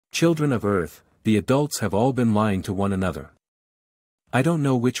Children of Earth, the adults have all been lying to one another. I don't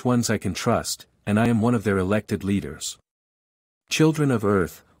know which ones I can trust, and I am one of their elected leaders. Children of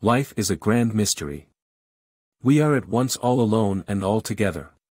Earth, life is a grand mystery. We are at once all alone and all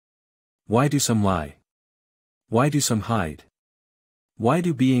together. Why do some lie? Why do some hide? Why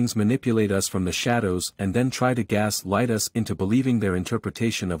do beings manipulate us from the shadows and then try to gaslight us into believing their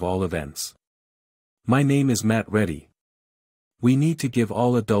interpretation of all events? My name is Matt Reddy. We need to give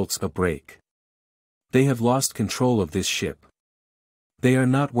all adults a break. They have lost control of this ship. They are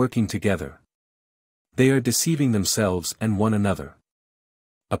not working together. They are deceiving themselves and one another.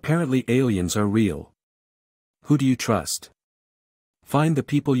 Apparently aliens are real. Who do you trust? Find the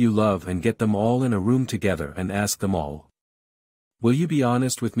people you love and get them all in a room together and ask them all. Will you be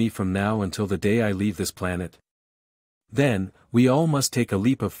honest with me from now until the day I leave this planet? Then, we all must take a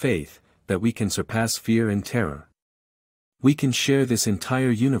leap of faith, that we can surpass fear and terror. We can share this entire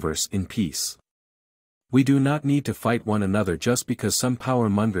universe in peace. We do not need to fight one another just because some power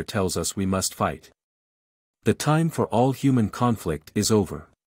monger tells us we must fight. The time for all human conflict is over.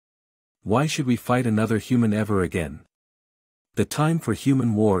 Why should we fight another human ever again? The time for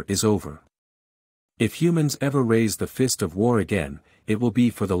human war is over. If humans ever raise the fist of war again, it will be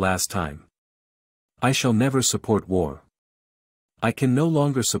for the last time. I shall never support war. I can no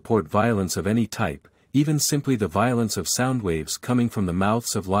longer support violence of any type, even simply the violence of sound waves coming from the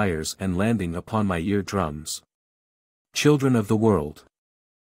mouths of liars and landing upon my eardrums. Children of the world.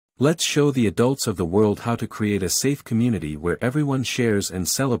 Let's show the adults of the world how to create a safe community where everyone shares and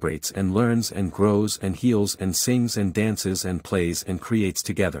celebrates and learns and grows and heals and sings and dances and plays and creates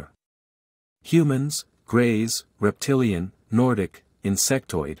together. Humans, Greys, Reptilian, Nordic,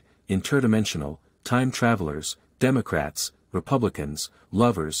 Insectoid, Interdimensional, Time Travelers, Democrats, Republicans,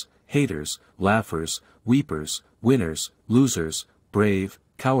 Lovers, Haters, Laughers, Weepers, Winners, Losers, Brave,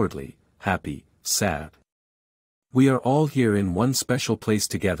 Cowardly, Happy, Sad. We are all here in one special place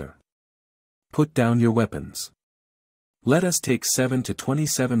together. Put down your weapons. Let us take 7 to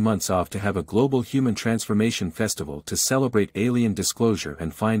 27 months off to have a global human transformation festival to celebrate alien disclosure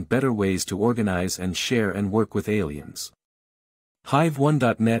and find better ways to organize and share and work with aliens.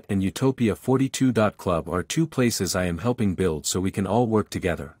 Hive1.net and Utopia42.club are two places I am helping build so we can all work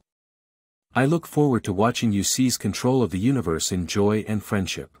together. I look forward to watching you seize control of the universe in joy and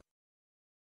friendship.